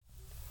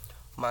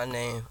My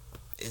name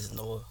is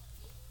Noah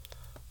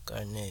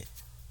Garnett.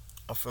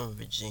 I'm from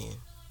Virginia.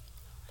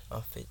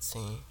 I'm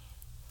 15.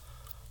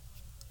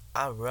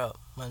 I rap.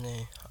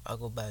 I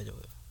go by the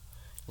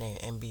name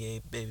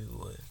NBA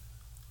Babyboy.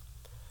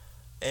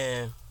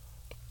 And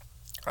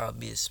I'll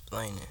be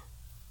explaining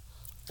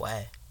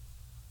why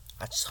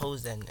I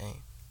chose that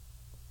name.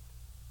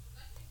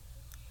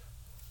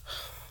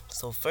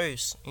 So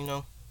first, we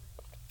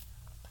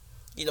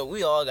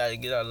all gotta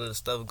get our little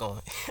stuff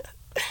going.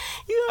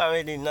 You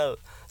already know.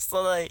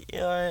 So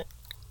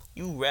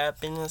you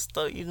rapping and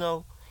stuff, you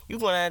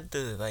gonna have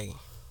to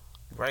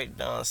write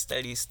down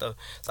study stuff.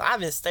 So I've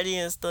been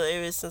studying stuff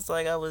ever since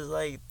I was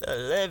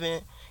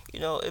 11.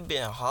 It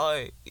been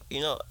hard.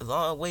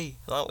 Long way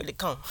to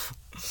come.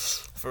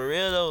 For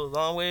real though,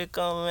 long way to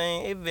come,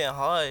 man. It been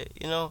hard,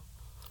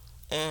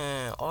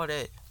 and all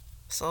that.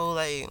 So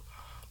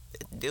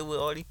deal with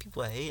all these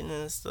people hating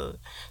and stuff.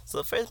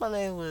 So first my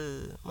name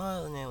was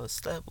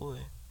Slapboy,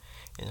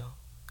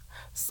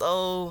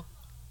 So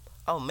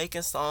I was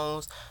making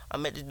songs. I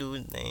met the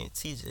dude named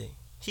TJ.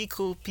 He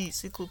cool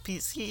Pete's.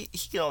 He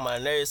get on my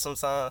nerves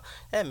sometimes.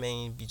 That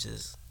man be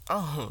just,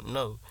 I don't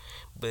know.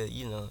 But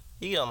he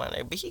get on my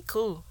nerves. But he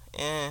cool.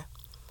 And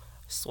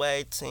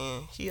Swag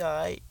 10, he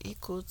alright. He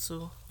cool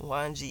too.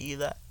 YNG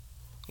Eli.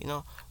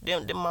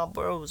 Them my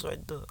bros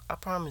right there. I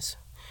promise.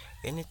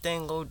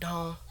 Anything go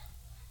down,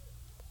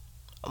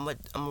 I'ma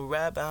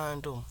ride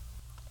behind them.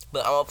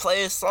 But I'ma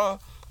play a song.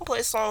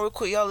 Real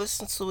quick. Y'all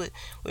listen to it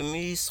with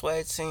me,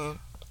 Swag 10,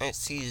 and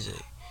TJ.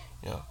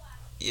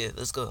 Yeah,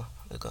 let's go.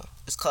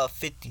 It's called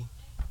 50.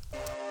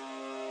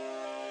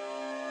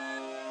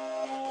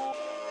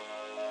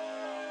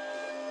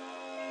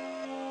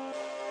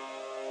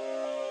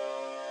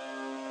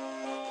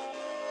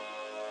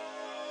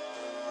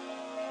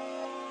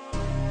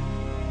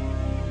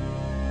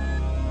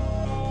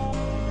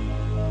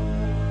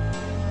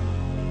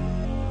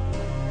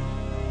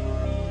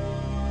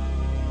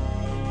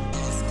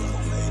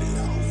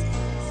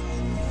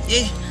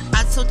 Yeah,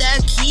 I took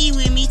that key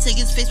with me, take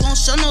his face, won't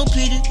show no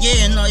pity.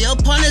 Yeah, and all your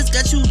partners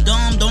got you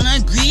dumb, don't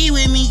agree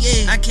with me,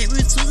 yeah. I carry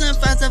 2s and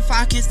 5s if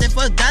I can stay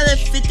for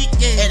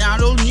 $1.50, yeah. And I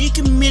don't need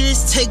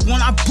committees, take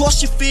one, I bust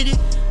you fitted.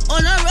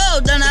 On the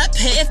road, down that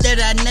path that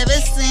I never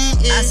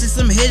seen, yeah. I see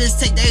some hitters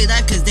take their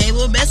life cause they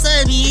will mess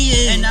with me,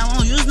 yeah. And I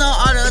won't use no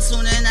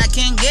auto-tune and I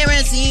can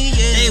guarantee,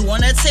 yeah. They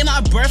wanna take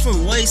my breath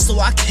away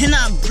so I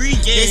cannot breathe,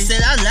 yeah. They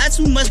said I lie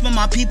too much but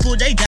my people,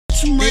 they die.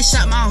 They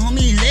shot my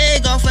homie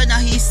leg off and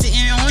now he's sitting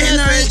on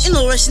the bridge. In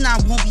no rush and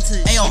I won't be to.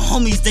 And your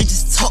homies, they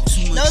just talk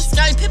too much. No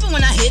Scotty Pippen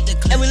when I hit the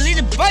clip. And we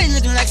leave the body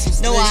looking like some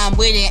No, I'm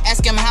with it.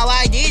 Ask him how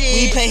I did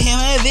it. We pay him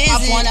a visit.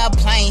 Hop on a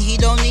plane, he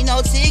don't need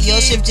no ticket.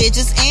 Your shift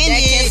just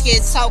ended. That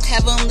casket talk,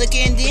 have him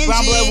looking dingy.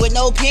 Brown blood with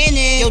no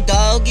penny. Your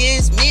dog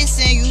is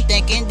missing, you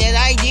thinking that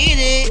I did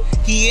it.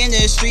 He in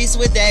the streets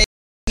with that.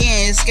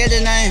 Scared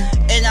of name.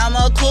 And I'm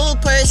a cool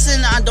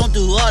person, I don't do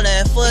all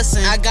that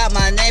fussing. I got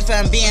my name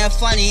from being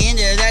funny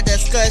into that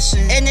discussion.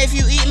 And if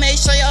you eat, make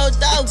sure your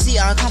dog see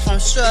I come from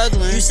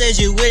struggling. You said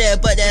you with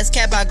it, but that's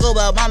cap, I go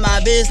about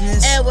my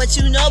business. And what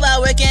you know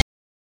about working,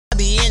 I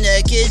be in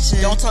the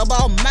kitchen. Don't talk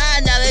about my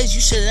knowledge,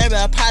 you should learn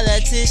about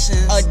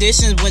politicians.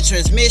 Auditions with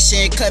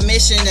transmission,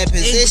 commission and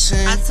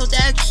position. I took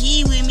that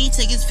key with me,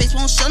 take his face,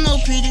 won't show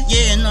no pity.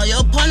 Yeah, and all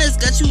your partners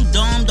got you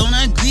dumb, don't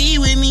agree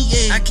with me,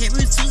 yeah. I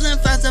carry 2s and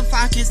 5s if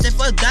I can stay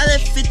for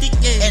 $1.50,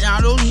 yeah. And I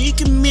don't need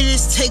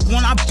committees, take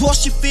one, I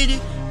bust you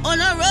fitted. On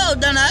the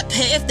road, down that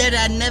path that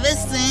I never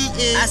seen,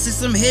 yeah. I see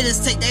some hitters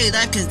take their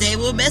life cause they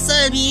will mess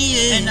with me,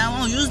 yeah. And I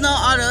won't use no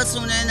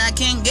auto-tune and I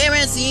can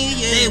guarantee,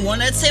 yeah. They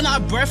wanna take my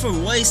breath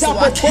away so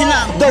I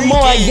cannot breathe. The more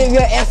I give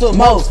your ass with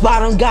most.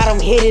 Bottom got him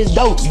hit his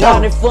dope.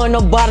 Down in front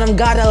of bottom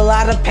got a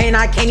lot of pain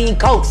I can't even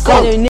cope.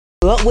 Set a nigga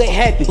up with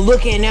happy,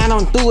 looking at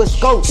him through a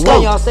scope.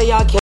 When y'all say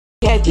y'all can't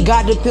happy,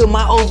 got to pill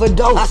my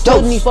overdose. I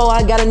stole me before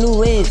I got a new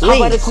lens. I'm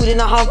about to cool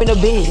then I hop in the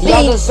Benz.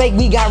 Y'all just fake,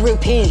 we got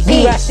ripped pins.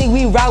 We ride shit,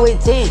 we ride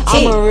with 10.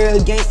 I'm a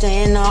real gangster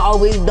and I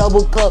always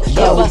double cup. If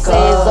I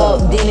say it's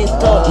up, then it's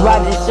tough.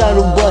 Ride the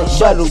shuttle bus.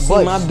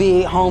 See my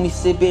big homie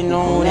sipping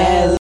on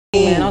that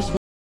lean. Man, I'm smoking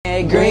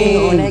that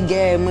green on that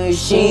gas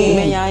machine.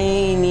 Man, y'all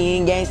ain't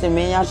even gangster,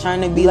 man, y'all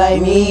tryna be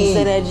like me.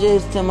 Say that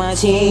just to my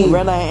team,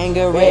 red like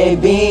anger,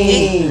 red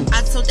bean.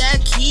 I took that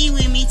key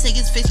with me, take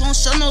his face, won't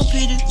show no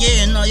pity.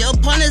 Yeah, and all your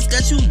partners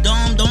got you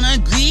dumb, don't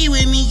agree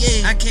with me,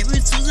 yeah. I carry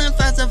 2s and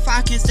 5s if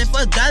I can stay for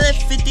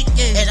 $1.50,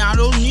 yeah. And I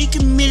don't need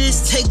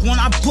committees, take one,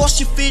 I bust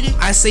you fitted.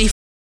 I say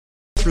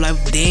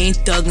life, they ain't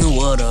thugging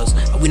with us.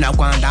 We not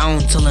going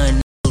down till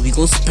a we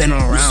gon' spin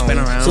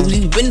around. So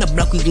we been the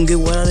block, we can get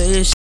what of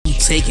this shit you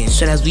taking.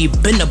 Shit as we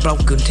been the block,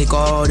 we can take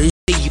all this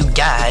shit you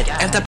got.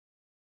 After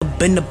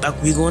been the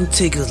block, we gon'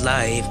 take his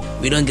life.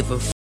 We don't give a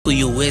f who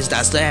you is,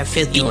 that's that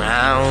 50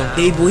 round.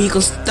 Hey boy, he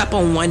gon' stop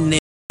on one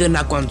nigga,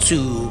 knock on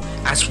 2.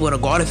 I swear to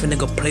God, if a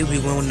nigga play,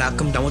 we gon' knock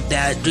him down with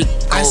that drink.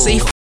 I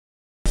say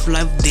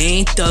life, they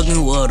ain't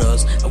thugging with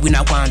us. We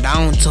not going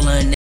down till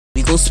a nigga,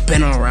 we gon'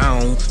 spin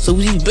around. So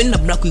we been the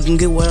block, we can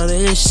get what of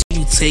this shit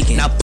you taking.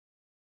 Now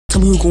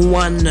tell me who gon'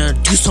 wanna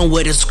do something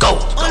with this go.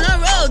 On the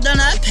road, down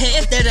that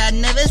path that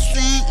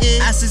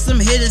I see some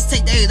hitters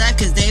take their life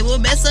cause they will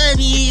mess with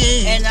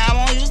me, yeah. And I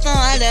won't use no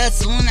other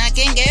soon, I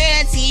can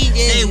guarantee,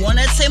 yeah. They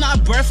wanna take my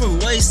breath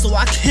away so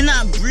I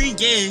cannot breathe,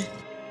 yeah.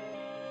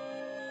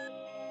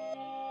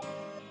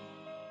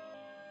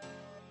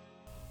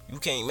 You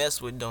can't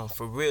mess with them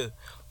for real.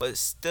 But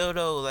still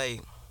though,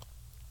 like,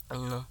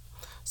 you know,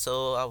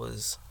 so I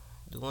was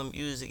doing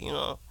music, you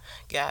know,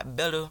 got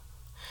better,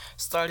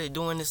 started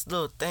doing this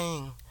little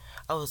thing.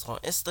 I was on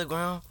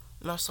Instagram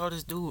and I saw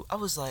this dude. I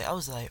was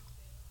like,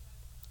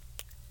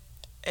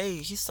 hey,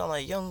 he sound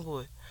like Young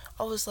Boy.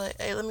 I was like,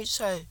 hey, let me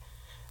try.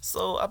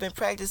 So I've been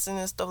practicing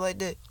and stuff like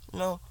that. You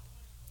know,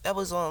 that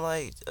was on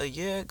like a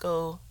year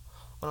ago.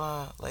 When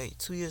I, like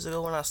 2 years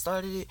ago when I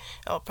started it,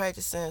 I was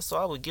practicing, so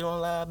I would get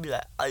online, I'd be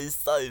like, I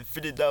started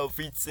fitting down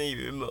free team,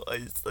 remember,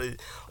 I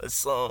started a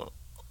song,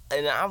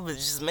 and I would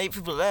just make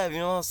people laugh, you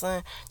know what I'm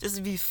saying, just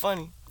to be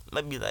funny.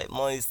 I'd be like,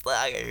 man,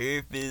 I got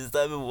herpes,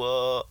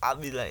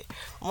 I'd be like,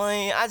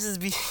 man, I just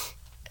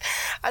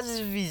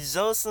be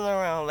joking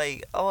around,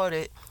 like, all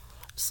that.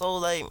 So,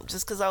 like,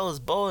 just because I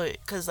was bored,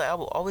 because like, I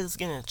would always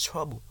get in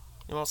trouble,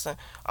 you know what I'm saying,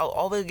 I would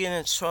always get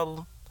in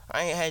trouble,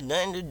 I ain't had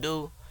nothing to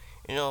do,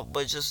 you know,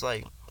 but just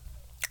like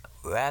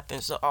rapping,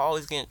 so I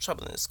always get in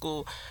trouble in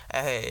school.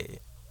 I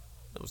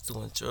was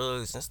doing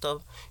drugs and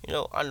stuff. You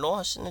know, I know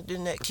I shouldn't have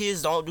done that.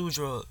 Kids don't do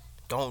drugs.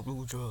 Don't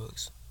do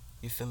drugs.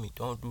 You feel me?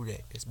 Don't do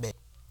that. It's bad.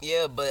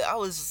 Yeah, but I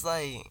was just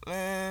like,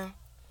 man,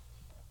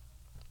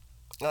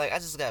 like I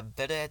just got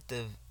better at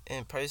the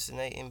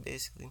impersonating.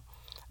 Basically,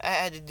 I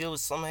had to deal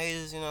with some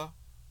haters, you know,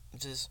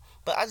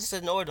 but I just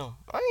ignored them.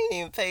 I ain't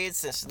even pay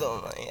attention to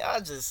them. Like, I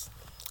just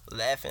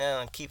laughing at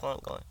them and keep on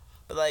going.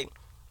 But like,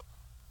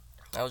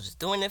 I was just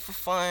doing it for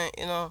fun,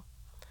 you know.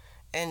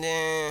 And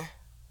then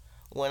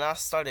when I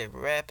started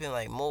rapping,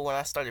 like more, when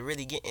I started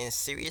really getting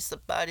serious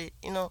about it,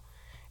 you know,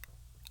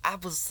 I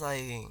was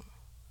like,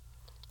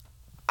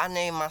 I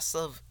named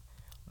myself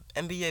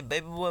NBA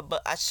Babyboy,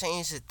 but I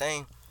changed the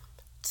thing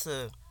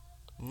to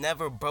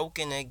Never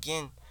Broken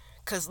Again.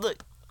 Cause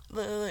look,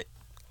 y'all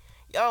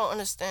don't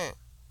understand.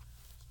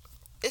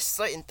 It's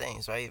certain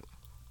things, right?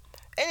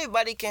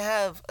 Anybody can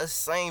have a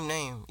same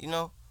name, you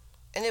know.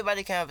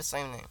 Anybody can have the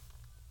same name.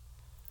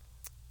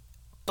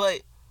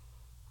 But,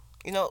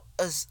 you know,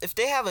 if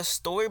they have a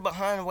story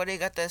behind why they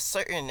got that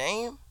certain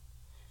name,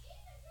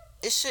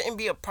 it shouldn't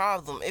be a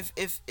problem.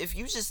 If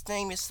you just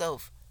name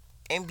yourself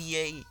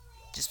NBA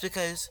just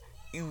because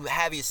you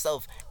have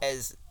yourself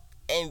as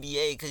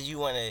NBA because you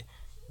want to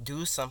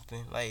do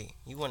something, like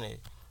you want to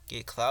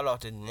get clout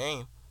off the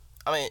name,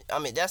 I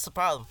mean that's the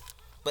problem.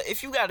 But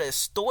if you got a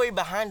story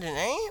behind the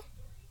name,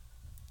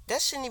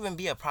 that shouldn't even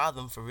be a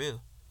problem for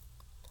real.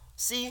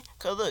 See,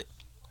 cause look,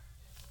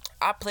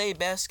 I play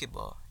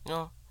basketball, you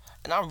know,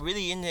 and I'm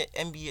really in the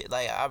NBA.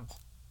 Like I'm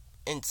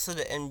into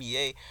the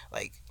NBA,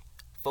 like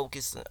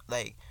focus.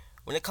 Like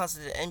when it comes to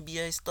the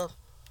NBA stuff,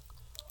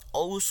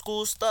 old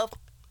school stuff,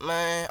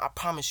 man. I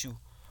promise you,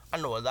 I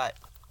know a lot.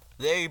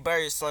 Larry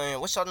Bird,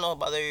 son. What y'all know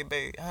about Larry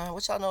Bird? Huh?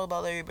 What y'all know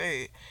about Larry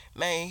Bird?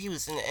 Man, he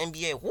was in the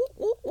NBA. Whoop,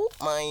 whoop, whoop.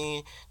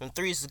 Man, them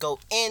threes go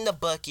in the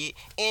bucket,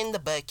 in the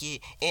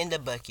bucket, in the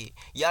bucket.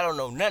 Y'all don't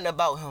know nothing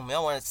about him.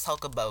 Y'all want to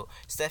talk about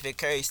Stephen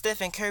Curry.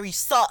 Stephen Curry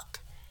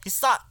suck. He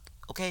suck.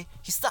 Okay?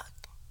 He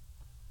suck.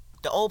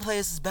 The old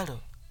players is better.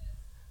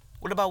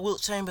 What about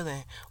Wilt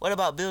Chamberlain? What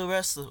about Bill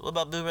Russell? What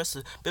about Bill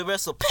Russell? Bill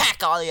Russell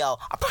pack all of y'all.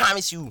 I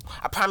promise you.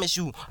 I promise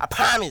you. I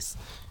promise.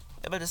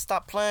 I better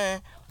stop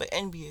playing. But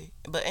anyway,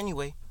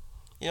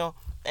 you know,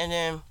 and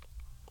then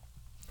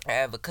I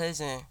have a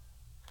cousin,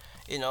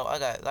 you know, I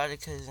got a lot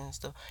of cousins and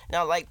stuff. And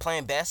I like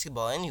playing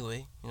basketball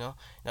anyway, you know.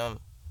 And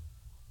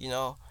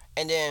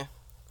then,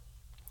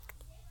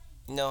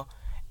 you know,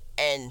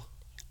 and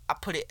I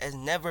put it as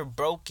Never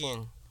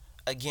Broken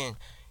Again,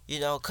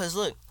 you know, cause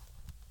look,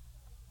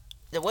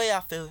 the way I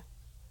feel,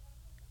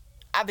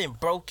 I've been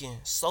broken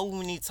so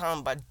many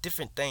times by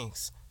different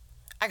things.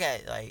 I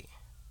got like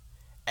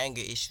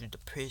anger issue,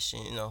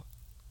 depression, you know.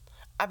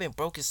 I've been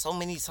broken so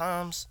many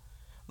times,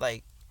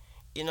 like,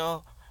 you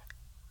know,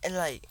 and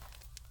like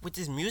with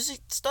this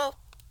music stuff,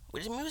 I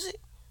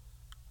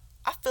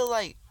feel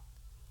like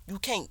you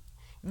can't,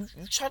 you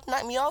try to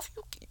knock me off,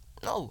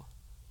 no,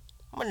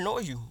 I'm gonna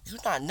ignore you. You're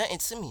not nothing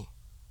to me.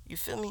 You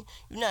feel me?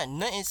 You're not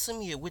nothing to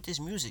me with this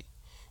music.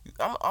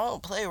 I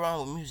don't play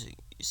around with music.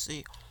 You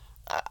see,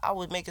 I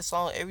would make a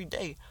song every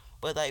day,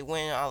 but like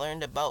when I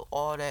learned about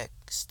all that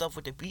stuff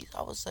with the beats,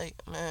 I was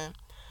like, man,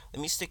 let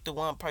me stick to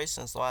one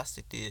person. So I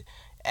stick to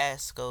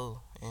Asco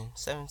and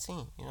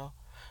 17, you know.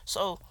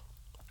 So,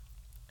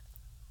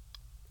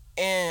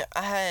 and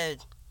I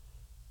had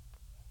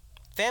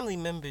family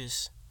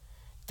members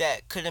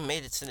that could have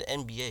made it to the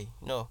NBA,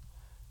 you know,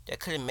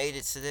 that could have made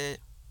it to that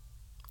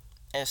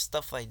and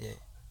stuff like that.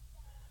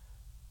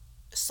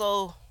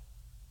 So,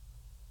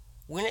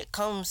 when it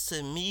comes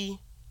to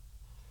me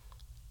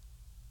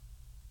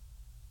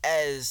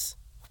as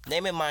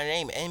naming my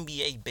name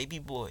NBA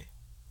Babyboy,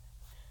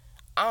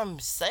 I'm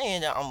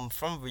saying that I'm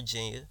from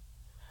Virginia.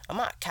 I'm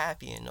not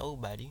copying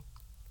nobody.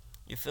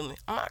 You feel me?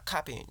 I'm not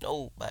copying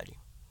nobody.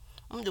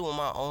 I'm doing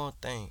my own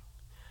thing.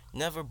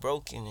 never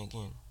broken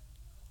again.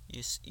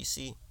 You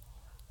see,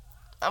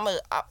 I'm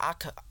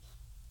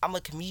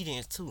a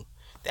comedian too.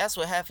 That's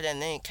where half of that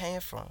name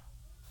came from.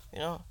 You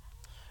know,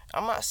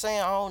 I'm not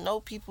saying I don't know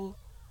people.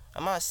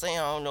 I'm not saying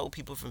I don't know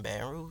people from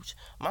Baton Rouge.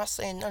 I'm not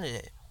saying none of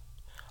that.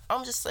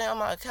 I'm just saying I'm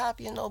not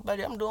copying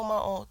nobody. I'm doing my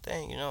own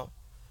thing, you know.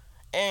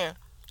 And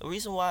the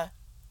reason why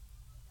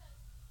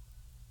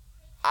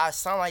I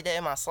sound like that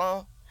in my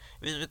song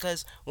is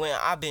because when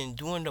I've been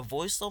doing the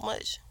voice so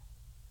much,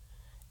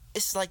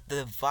 it's like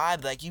the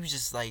vibe, like you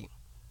just like,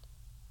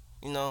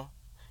 you know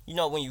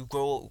when you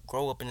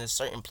grow up in a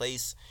certain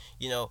place,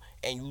 you know,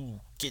 and you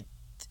get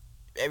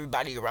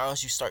everybody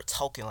around you start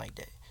talking like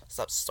that.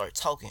 Start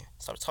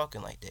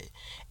talking like that,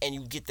 and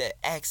you get that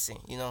accent,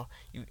 you know.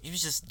 You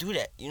just do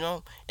that, you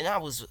know. And I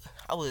was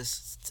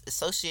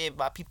associated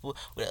by people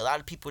with a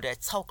lot of people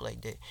that talk like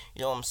that.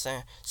 You know what I'm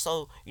saying?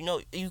 So you know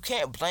you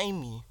can't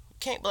blame me. You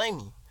can't blame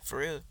me for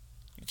real.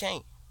 You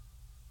can't.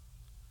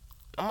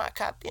 I'm not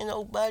copying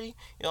nobody.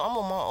 You know, I'm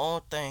on my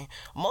own thing.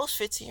 Most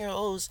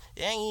 15-year-olds,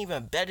 they ain't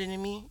even better than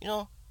me. You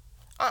know.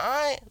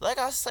 I ain't, like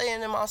I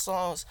saying in my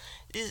songs,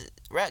 this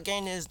rap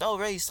game is no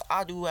race.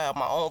 I do at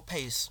my own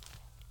pace.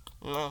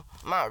 You know,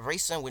 I'm not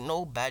racing with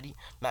nobody.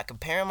 I'm not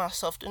comparing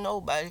myself to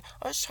nobody.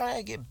 I'm just trying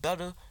to get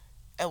better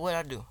at what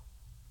I do.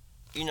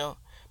 You know,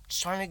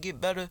 just trying to get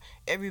better.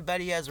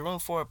 Everybody has room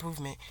for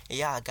improvement, and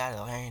y'all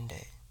gotta learn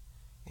that.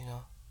 You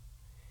know,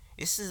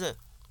 this is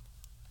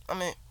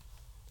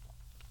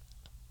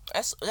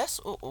that's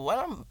what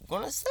I'm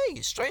gonna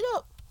say straight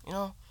up. You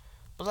know,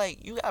 but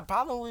like, you got a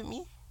problem with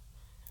me?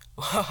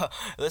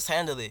 Let's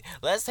handle it,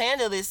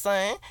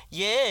 son.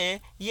 Yeah.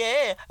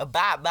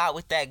 Bye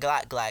with that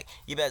Glock.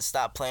 You better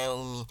stop playing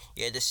with me.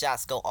 Yeah, the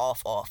shots go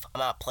off. I'm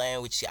not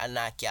playing with you. I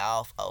knock you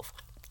off.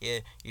 Yeah,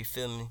 you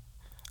feel me?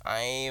 I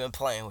ain't even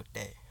playing with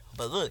that.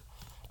 But look,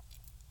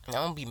 I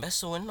don't be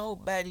messing with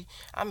nobody.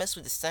 I mess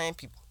with the same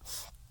people.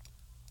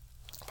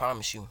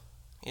 Promise you.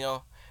 You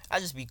know, I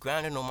just be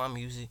grinding on my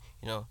music.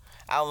 You know,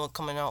 album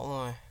coming out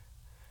on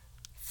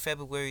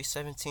February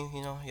 17th.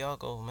 You know, y'all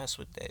go mess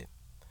with that.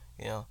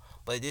 You know,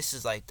 but this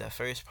is like the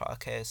first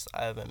podcast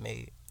I ever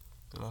made,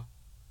 you know,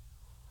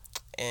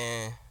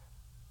 and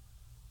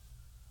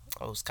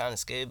I was kind of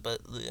scared,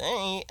 but look,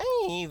 I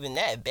ain't even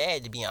that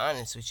bad, to be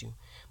honest with you.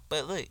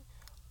 But look,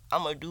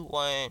 I'm gonna do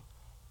one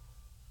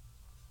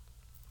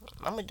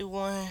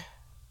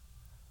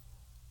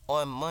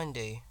on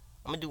Monday.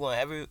 I'm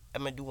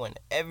gonna do one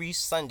every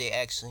Sunday,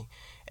 actually,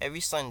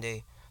 every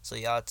Sunday. So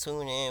y'all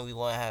tune in. We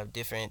wanna have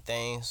different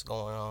things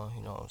going on.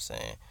 You know what I'm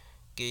saying?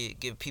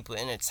 Give people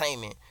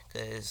entertainment,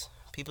 cause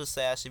people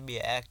say I should be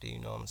an actor. You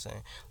know what I'm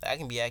saying? Like, I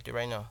can be an actor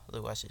right now.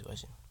 Look, watch it.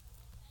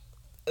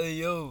 Hey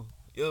yo,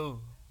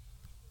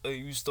 hey,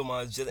 you stole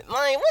my jelly. Man,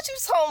 what you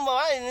talking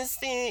about? I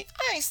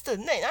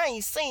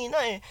ain't seen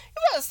nothing. You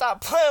better stop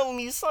playing with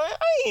me, son.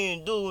 I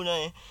ain't doing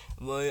nothing.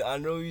 Man, I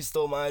know you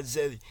stole my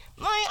jelly.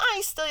 Man, I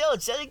ain't steal your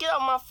jelly. Get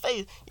out my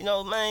face. You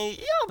know, man,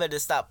 y'all better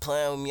stop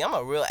playing with me. I'm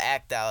a real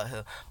actor out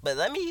here. But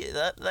let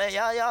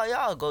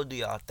y'all go do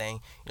y'all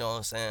thing. You know what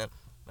I'm saying?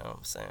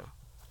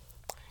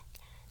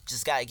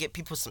 Just gotta get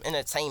people some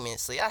entertainment.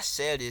 So y'all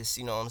share this,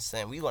 you know what I'm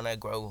saying? We gonna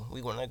grow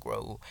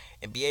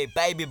and be a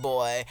baby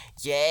boy.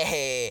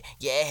 Yeah.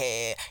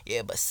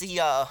 But see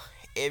y'all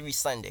every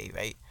Sunday,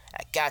 right?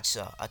 I got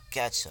y'all.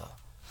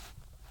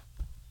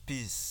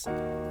 Peace.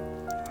 Yeah.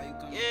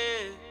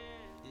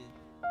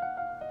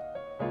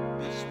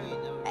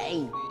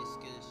 Hey.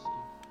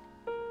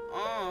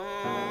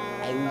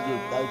 Hey, we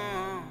just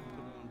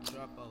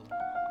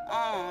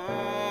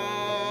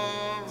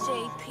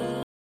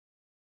JP.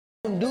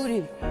 do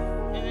this.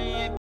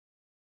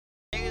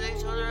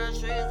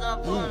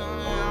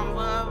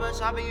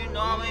 Shopping, you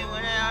know me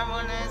when I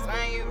run this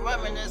thing, you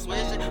rubbing this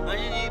switch. When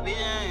you be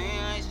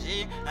like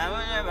shit, I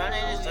wanna run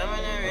it, just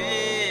jumping the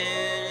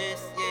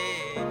wrist,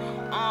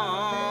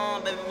 yeah.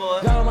 Baby boy.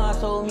 Grandma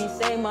told me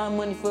save my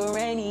money for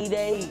rainy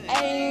days.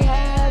 I ain't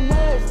had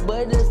much,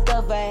 but the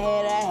stuff I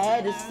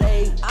had to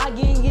save. I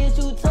can get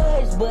you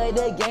touched, but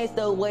the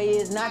gangsta way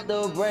is not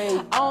the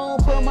brave. I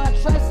don't put my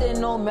trust in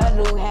no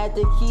matter who, had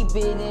to keep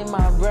it in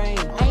my brain.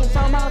 Ain't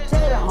talking about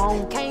Ted at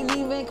home, can't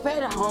even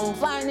compare to home.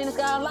 Flying in the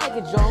sky like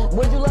a drone.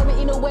 Would you love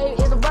me either way,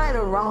 it's a right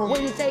or wrong?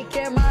 Will you take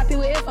care of my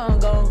people if I'm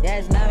gone?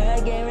 That's not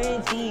a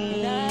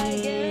guarantee.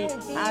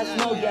 I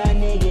smoke y'all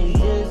niggas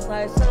just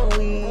like some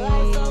weed.